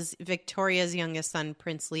because Victoria's youngest son,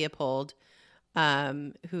 Prince Leopold,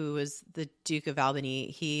 who was the Duke of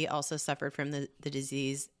Albany, he also suffered from the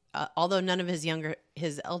disease, although none of his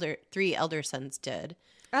three elder sons did.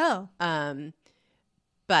 Oh.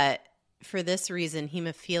 But for this reason,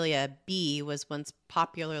 hemophilia B was once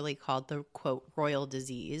popularly called the, quote, royal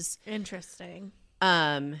disease. Interesting.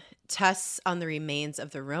 Tests on the remains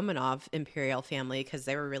of the Romanov imperial family, because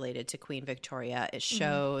they were related to Queen Victoria, it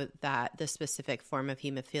show that the specific form of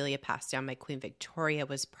hemophilia passed down by Queen Victoria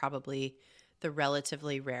was probably the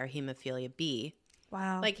relatively rare hemophilia B.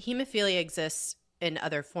 Wow. Like hemophilia exists in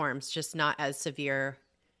other forms, just not as severe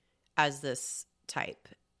as this type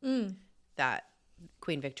that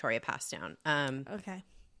Queen Victoria passed down. Okay.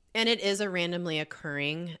 And it is a randomly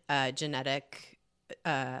occurring genetic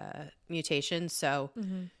mutation. So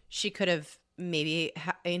she could have maybe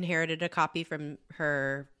inherited a copy from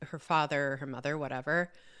her father or her mother,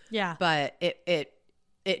 whatever. Yeah. But it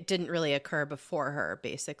didn't really occur before her,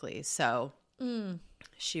 basically. So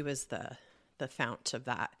she was the fount of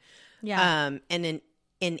that. Yeah. And in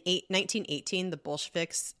 1918, the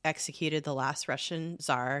Bolsheviks executed the last Russian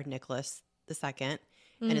Tsar, Nicholas II,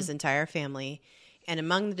 and his entire family. And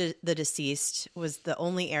among the deceased was the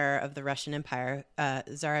only heir of the Russian Empire,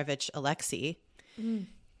 Tsarevich Alexei.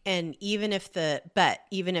 And even if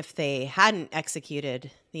they hadn't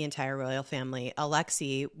executed the entire royal family,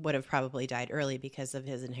 Alexei would have probably died early because of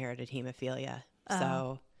his inherited hemophilia.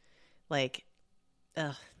 So, like,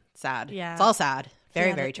 sad. Yeah. It's all sad.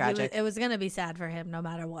 Very, very tragic. It was going to be sad for him no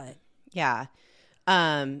matter what. Yeah.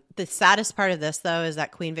 The saddest part of this, though, is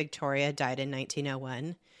that Queen Victoria died in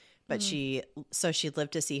 1901, but she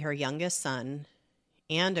lived to see her youngest son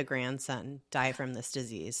and a grandson die from this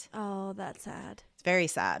disease. Oh, that's sad. It's very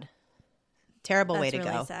sad. Terrible way to really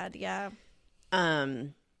go. Sad, yeah.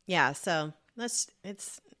 Yeah. So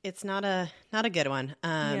it's not a good one.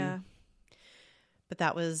 Yeah. But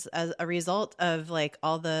that was as a result of like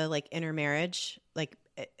all the like intermarriage, like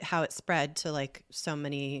how it spread to like so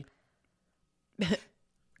many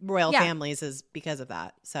royal families is because of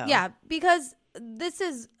that. So Yeah, because this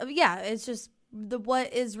is it's just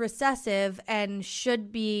what is recessive and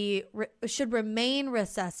should remain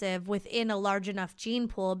recessive within a large enough gene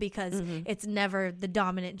pool because it's never the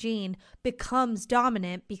dominant gene becomes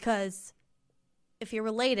dominant because if you're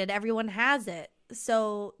related, everyone has it.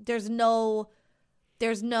 So there's no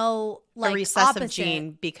there's no like a recessive opposite.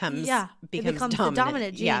 gene becomes it becomes dominant. the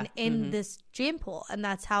dominant gene Yeah. in this gene pool, and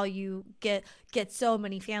that's how you get so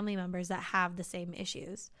many family members that have the same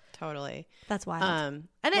issues. Totally. That's wild. And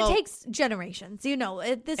And it takes generations.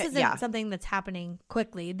 This isn't yeah. something that's happening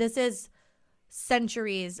quickly. This is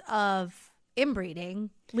centuries of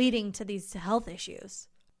inbreeding leading to these health issues.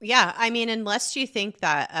 Yeah, I mean, unless you think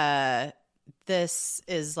that this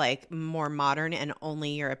is like more modern and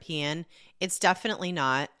only European, it's definitely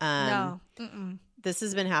not. No. Mm-mm. This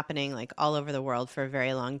has been happening like all over the world for a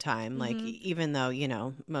very long time. Like, even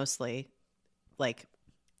though, mostly like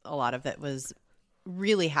a lot of it was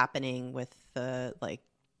really happening with the like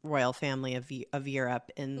royal family of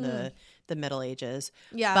Europe in the Middle Ages.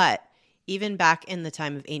 Yeah. But even back in the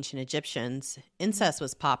time of ancient Egyptians, incest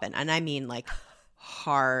was popping. And I mean like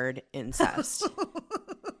hard incest.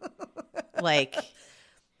 like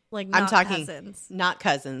not I'm talking cousins. not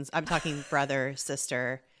cousins. I'm talking brother,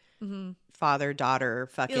 sister, father, daughter,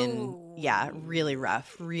 fucking Ew. really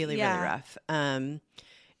rough. Really Yeah. rough. And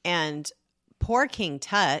poor King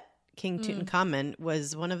Tut, King Tutankhamun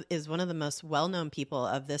is one of the most well-known people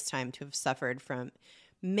of this time to have suffered from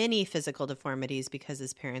many physical deformities because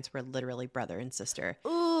his parents were literally brother and sister.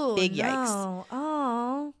 Ooh, Big no. yikes.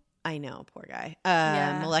 Oh. I know, poor guy.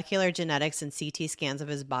 Yeah. Molecular genetics and CT scans of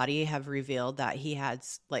his body have revealed that he had,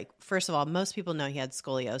 like, first of all, most people know he had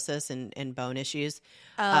scoliosis and bone issues,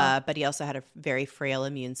 but he also had a very frail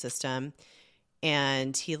immune system.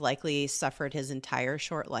 And he likely suffered his entire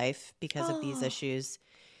short life because of these issues.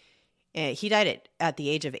 He died at the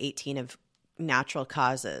age of 18 of natural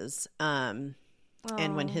causes. And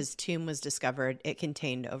when his tomb was discovered, it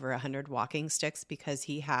contained over 100 walking sticks because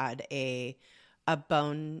he had a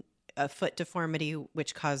foot deformity,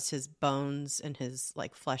 which caused his bones and his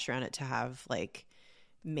like flesh around it to have like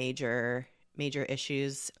major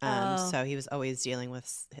issues. So he was always dealing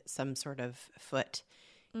with some sort of foot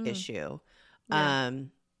issue. Yeah.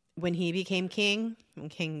 When he became king, when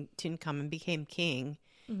King Tutankhamun became king,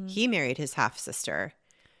 he married his half sister,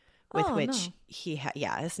 with which he had.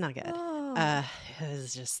 Yeah, it's not good. It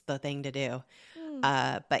was just the thing to do.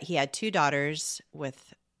 But he had 2 daughters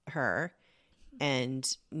with her,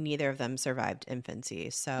 and neither of them survived infancy.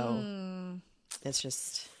 So it's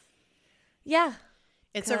just, Yeah.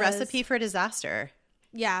 it's a recipe for disaster.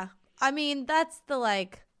 Yeah. I mean, that's the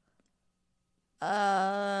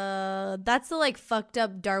fucked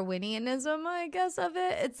up Darwinianism, I guess, of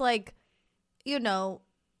it. It's like,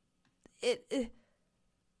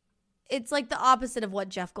 it's like the opposite of what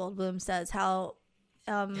Jeff Goldblum says, how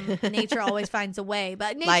nature always finds a way.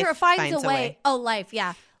 But nature Life finds a a way. way. Oh, life,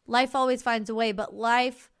 yeah. Life always finds a way, but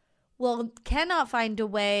life cannot find a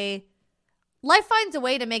way. Life finds a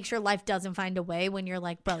way to make sure life doesn't find a way when you're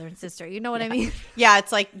like brother and sister. You know what I mean? Yeah,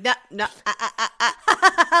 it's like, no.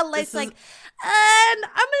 Life's like, and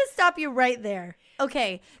I'm going to stop you right there.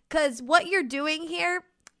 Okay, because what you're doing here,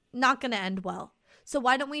 not going to end well. So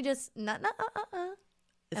why don't we just, and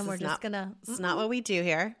we're just going to. It's not what we do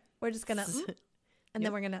here. We're just going to, and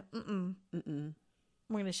then we're going to,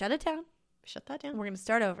 we're going to shut it down. Shut that down. We're going to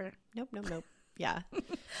start over. Nope. Yeah. There?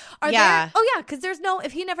 Oh, yeah. Because there's no,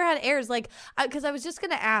 if he never had heirs, like, because I was just going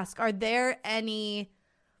to ask, are there any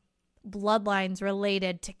bloodlines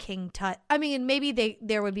related to King Tut? I mean, maybe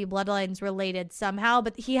there would be bloodlines related somehow,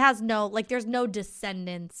 but he has no, like, there's no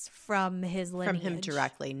descendants from his lineage. From him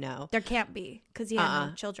directly, no. There can't be because he had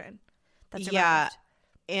no children. That survived. Yeah.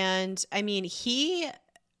 And I mean, he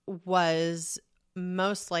was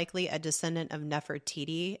most likely a descendant of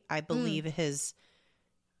Nefertiti. I believe his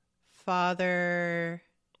father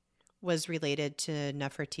was related to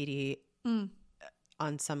Nefertiti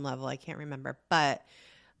on some level. I can't remember, but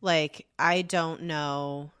like, I don't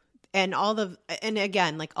know. And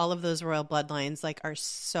again, like all of those royal bloodlines like are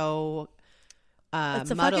so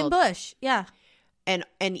it's a muddled. fucking bush. Yeah. And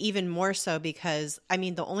even more so because, I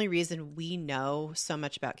mean, the only reason we know so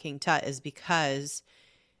much about King Tut is because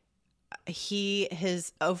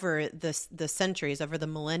over the centuries, over the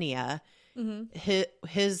millennia,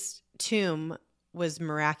 his tomb was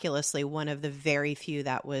miraculously one of the very few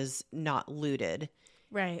that was not looted.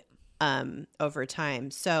 Right. Over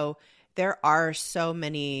time. So there are so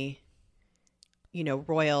many,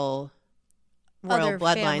 royal Other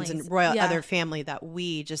bloodlines families. and royal Yeah. other family that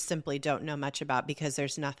we just simply don't know much about because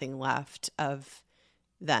there's nothing left of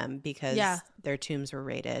them because their tombs were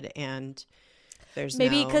raided and there's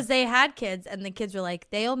Maybe because they had kids and the kids were like,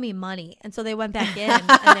 they owe me money. And so they went back in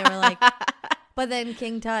and they were like, but then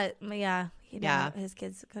King Tut, his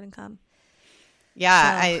kids couldn't come.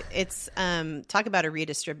 Yeah, it's talk about a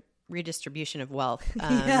redistribution of wealth.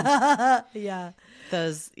 Yeah.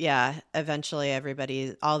 Those, eventually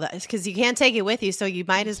everybody, all that, because you can't take it with you, so you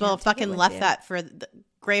might as well fucking left that for the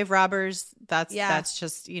grave robbers. That's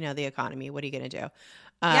just, the economy. What are you going to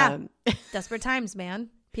do? Desperate times, man.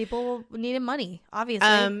 People needed money, obviously.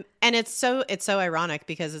 And it's so ironic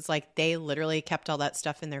because it's like they literally kept all that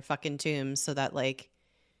stuff in their fucking tombs so that like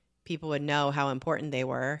people would know how important they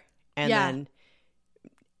were. And then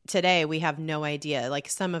today we have no idea. Like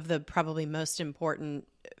some of the probably most important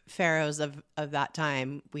pharaohs of that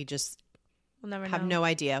time, we'll never have no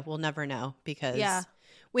idea. We'll never know because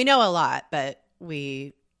we know a lot, but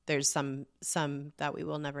there's some that we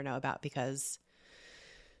will never know about because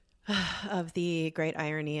of the great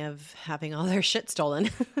irony of having all their shit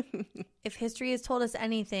stolen. If history has told us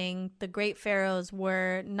anything, the great pharaohs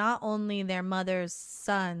were not only their mother's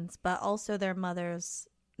sons, but also their mother's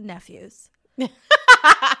nephews.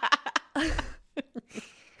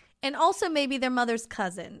 And also maybe their mother's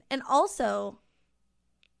cousin. And also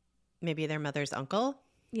maybe their mother's uncle.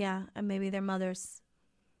 Yeah, and maybe their mother's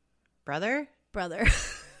brother.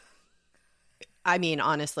 I mean,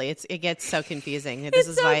 honestly, it gets so confusing. This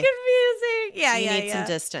is so why confusing. Yeah, you need some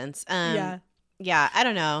distance. I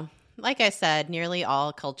don't know. Like I said, nearly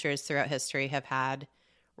all cultures throughout history have had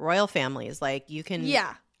royal families. Like you can,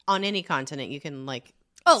 on any continent, you can like.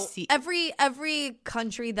 See. Every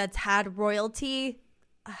country that's had royalty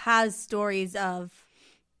has stories of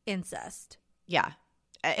incest. Yeah,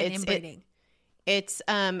 and inbreeding. It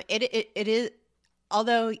is.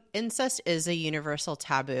 Although incest is a universal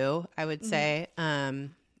taboo, I would say,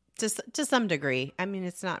 to some degree. I mean,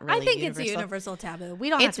 it's not really. I think universal. It's a universal taboo. We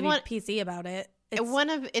don't have to be PC about it.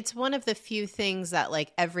 It's one of the few things that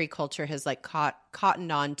like every culture has like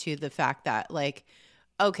cottoned on to the fact that like,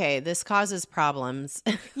 okay, this causes problems.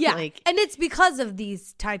 Yeah, and it's because of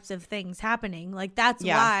these types of things happening. Like that's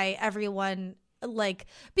why everyone. Like,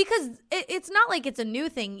 because it's not like it's a new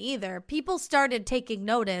thing either. People started taking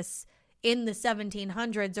notice in the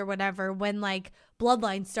 1700s or whatever when like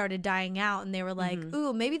bloodlines started dying out and they were like,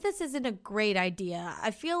 ooh, maybe this isn't a great idea.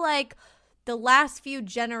 I feel like the last few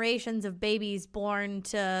generations of babies born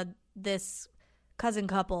to this cousin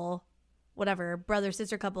couple, whatever, brother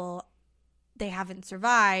sister couple, they haven't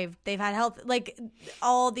survived. They've had health, like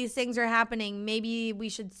all these things are happening. Maybe we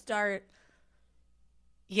should start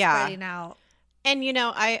spreading out. And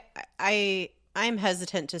I'm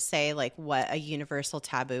hesitant to say like what a universal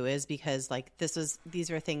taboo is because like these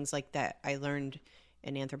are things like that I learned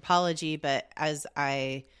in anthropology, but as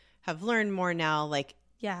I have learned more now, like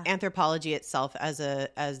anthropology itself as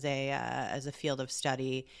a field of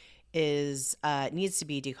study is needs to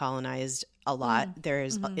be decolonized a lot.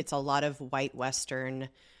 It's a lot of white Western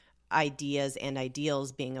ideas and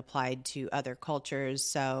ideals being applied to other cultures.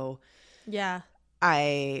 So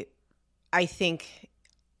I think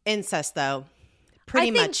incest, though,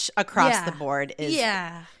 pretty much across the board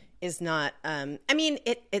is not. I mean,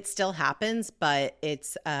 it still happens, but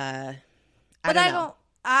it's. I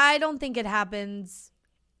don't think it happens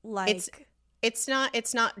like it's not.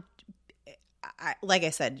 Like I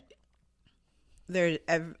said, there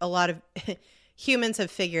a lot of humans have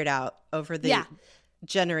figured out over the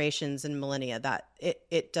generations and millennia that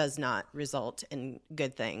it does not result in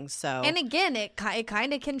good things. So, and again, it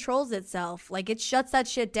kind of controls itself. Like it shuts that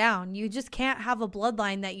shit down. You just can't have a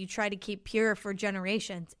bloodline that you try to keep pure for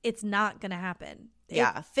generations. It's not going to happen. It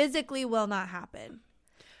physically will not happen.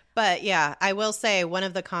 But I will say one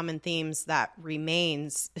of the common themes that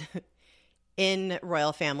remains in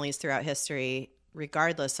royal families throughout history,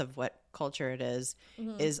 regardless of what culture it is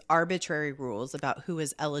arbitrary rules about who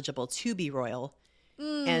is eligible to be royal.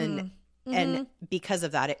 And because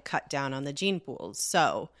of that, it cut down on the gene pools.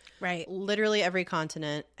 So literally every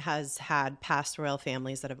continent has had past royal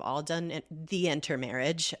families that have all done the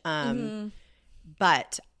intermarriage.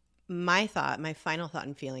 But my final thought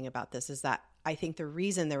and feeling about this is that I think the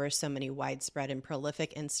reason there were so many widespread and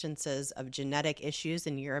prolific instances of genetic issues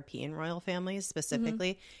in European royal families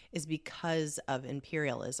specifically is because of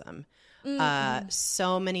imperialism.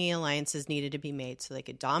 So many alliances needed to be made so they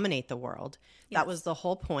could dominate the world. That was the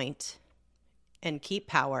whole point, and keep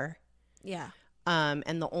power.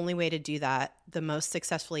 And the only way to do that the most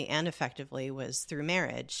successfully and effectively was through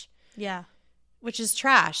marriage. Which is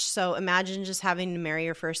trash. So imagine just having to marry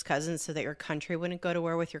your first cousin so that your country wouldn't go to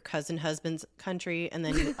war with your cousin husband's country, and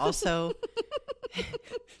then you also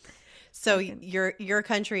so your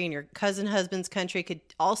country and your cousin husband's country could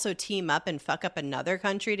also team up and fuck up another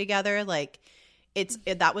country together. Like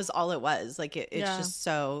that was all it was. Like it's just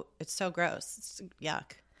it's so gross. It's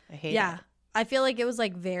yuck. I hate it. I feel like it was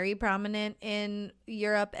like very prominent in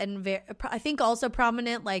Europe and I think also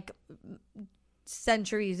prominent like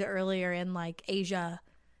centuries earlier in like Asia,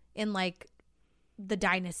 in like the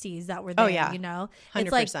dynasties that were there. Oh, yeah. You know, 100%.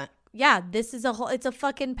 it's like, yeah, this is it's a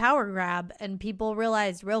fucking power grab, and people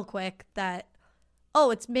realize real quick that,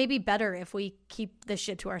 oh, it's maybe better if we keep this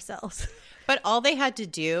shit to ourselves. But all they had to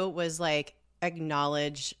do was like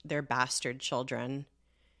acknowledge their bastard children.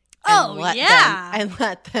 Oh, yeah. And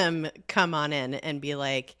let them come on in and be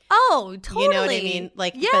like, oh, totally. you know what I mean?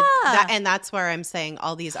 Like, yeah. And that's where I'm saying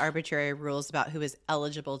all these arbitrary rules about who is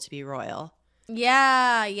eligible to be royal.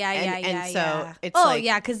 Yeah. And so it's oh, like,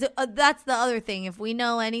 yeah, because that's the other thing. If we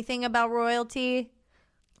know anything about royalty,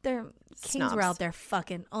 their kings were out there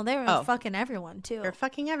fucking. Oh, they were fucking everyone too. They're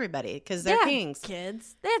fucking everybody because they're kings.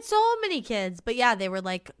 Kids. They had so many kids, but yeah, they were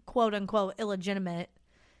like quote unquote illegitimate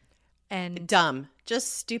and dumb,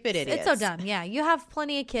 just stupid idiots. It's so dumb. Yeah, you have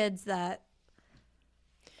plenty of kids that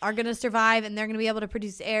are gonna survive and they're gonna be able to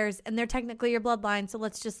produce heirs, and they're technically your bloodline. So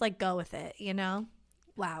let's just like go with it, you know?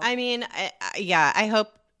 Wow. I mean, I hope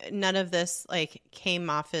none of this like came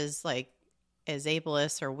off as like as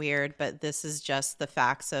ableist or weird, but this is just the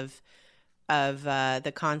facts of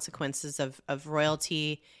the consequences of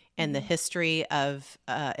royalty and the history of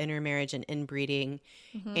intermarriage and inbreeding,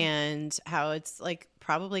 and how it's like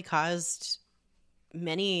probably caused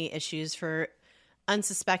many issues for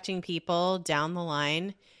unsuspecting people down the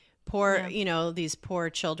line. You know, these poor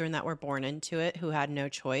children that were born into it who had no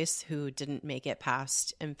choice, who didn't make it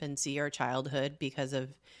past infancy or childhood because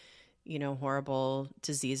of, you know, horrible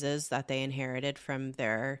diseases that they inherited from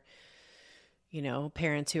their, you know,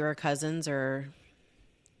 parents who are cousins or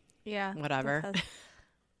whatever.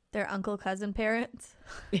 Their uncle cousin parents.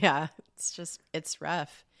 Yeah, it's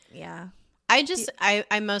rough. Yeah.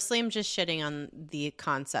 I mostly am just shitting on the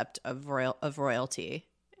concept of royalty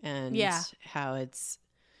and how it's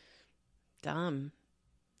dumb.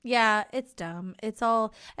 Yeah, it's dumb. It's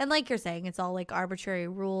all, and like you're saying, it's all like arbitrary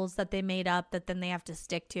rules that they made up that then they have to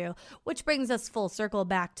stick to, which brings us full circle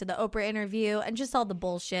back to the Oprah interview and just all the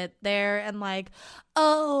bullshit there. And like,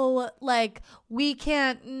 oh, like we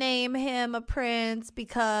can't name him a prince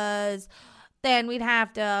because then we'd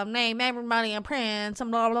have to name everybody a prince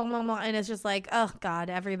and blah, blah, blah, blah. And it's just like, oh God,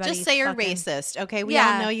 everybody. Just say you're racist. Okay. We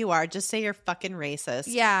all know you are. Just say you're fucking racist.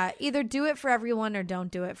 Yeah. Either do it for everyone or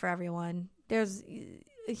don't do it for everyone.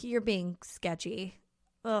 You're being sketchy.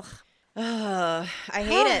 Ugh. Oh, I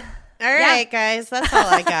hate it. All right, guys. That's all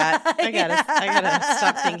I got. I gotta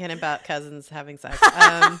stop thinking about cousins having sex.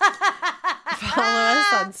 Follow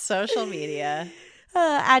us on social media.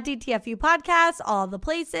 At DTFU Podcast, all the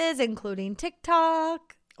places, including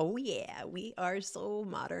TikTok. Oh, yeah. We are so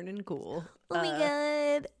modern and cool. Oh,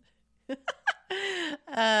 my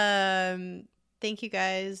God. Thank you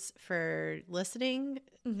guys for listening.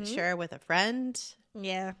 Share with a friend.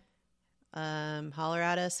 Yeah. Holler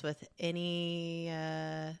at us with any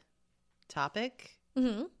topic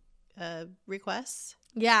requests.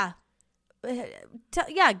 Yeah.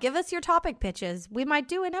 Give us your topic pitches. We might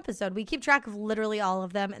do an episode. We keep track of literally all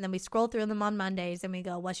of them, and then we scroll through them on Mondays, and we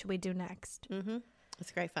go, what should we do next?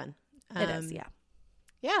 It's great fun. It is, yeah.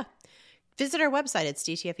 Yeah. Visit our website. It's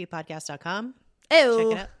dtfupodcast.com. Ew.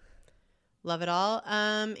 Check it out. Love it all.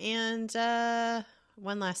 And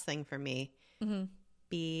one last thing for me.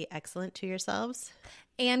 Be excellent to yourselves.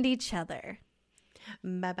 And each other.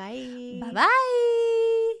 Bye-bye. Bye-bye.